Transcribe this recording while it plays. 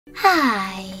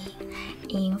Hi!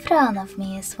 In front of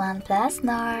me is OnePlus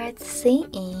Nord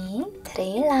CE 3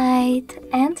 Lite,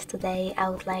 and today I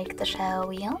would like to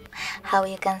show you how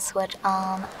you can switch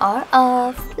on or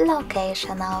off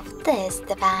location of this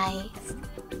device.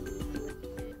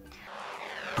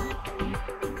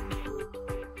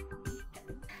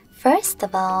 First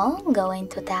of all, go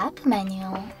into Tap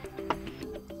menu.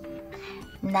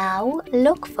 Now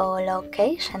look for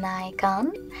location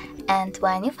icon, and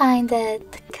when you find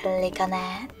it, click on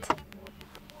it.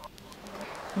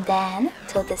 Then,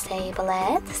 to disable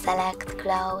it, select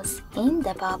Close in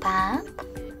the pop-up.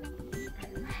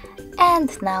 And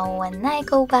now when I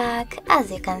go back,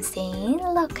 as you can see,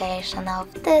 location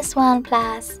of this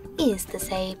OnePlus is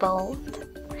disabled.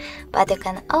 But you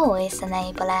can always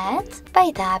enable it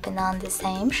by tapping on the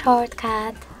same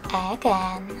shortcut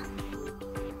again.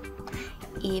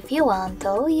 If you want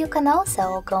to, you can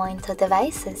also go into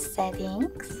Devices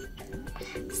Settings,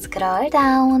 scroll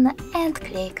down and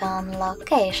click on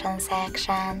Location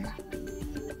section.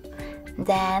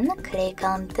 Then click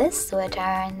on this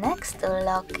switcher next to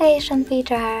Location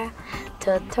feature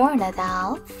to turn it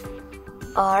off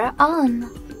or on.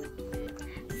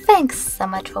 Thanks so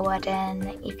much for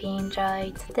watching. If you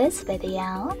enjoyed this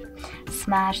video,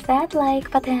 smash that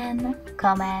like button,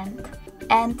 comment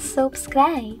and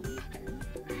subscribe.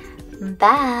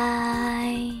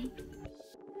 Bye!